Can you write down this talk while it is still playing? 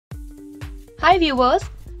Hi viewers,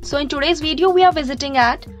 so in today's video we are visiting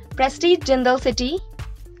at Prestige Jindal City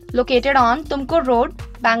located on Tumkur Road,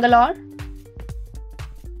 Bangalore.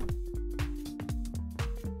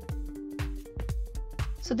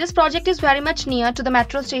 So this project is very much near to the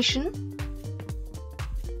metro station,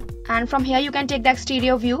 and from here you can take the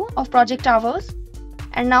exterior view of project towers.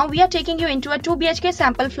 And now we are taking you into a 2 BHK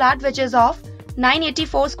sample flat which is of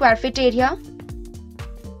 984 square feet area.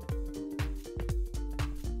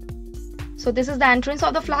 So this is the entrance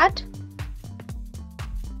of the flat,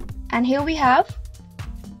 and here we have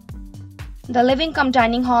the living cum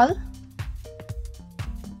dining hall,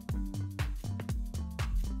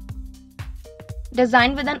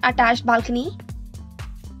 designed with an attached balcony.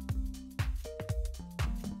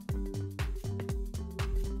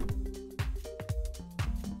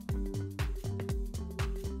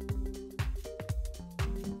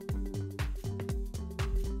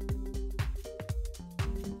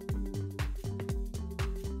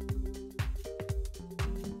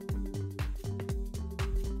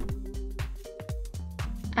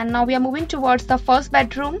 And now we are moving towards the first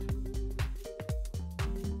bedroom.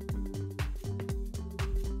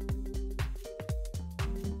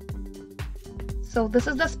 So this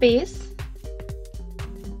is the space.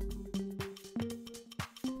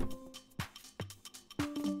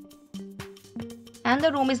 And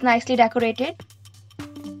the room is nicely decorated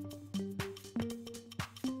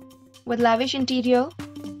with lavish interior.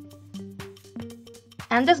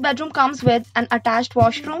 And this bedroom comes with an attached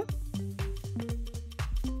washroom.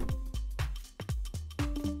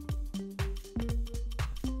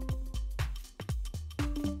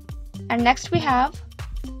 And next we have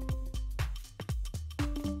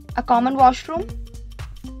a common washroom,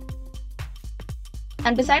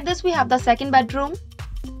 and beside this we have the second bedroom,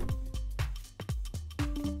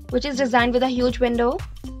 which is designed with a huge window.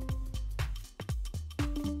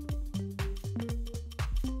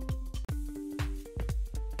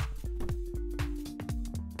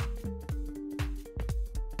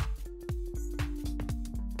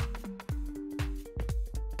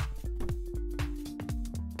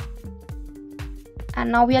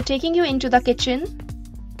 And now we are taking you into the kitchen.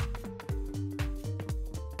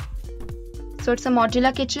 So it's a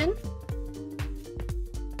modular kitchen.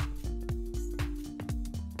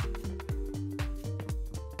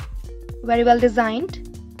 Very well designed.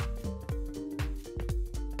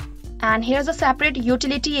 And here's a separate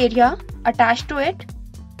utility area attached to it.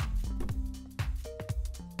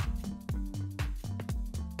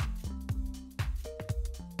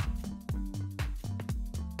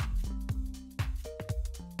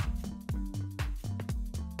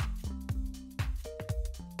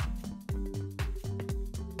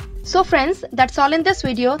 So friends, that's all in this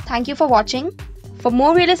video. Thank you for watching. For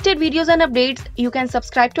more real estate videos and updates, you can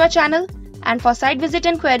subscribe to our channel, and for site visit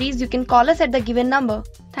and queries, you can call us at the given number.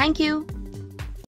 Thank you.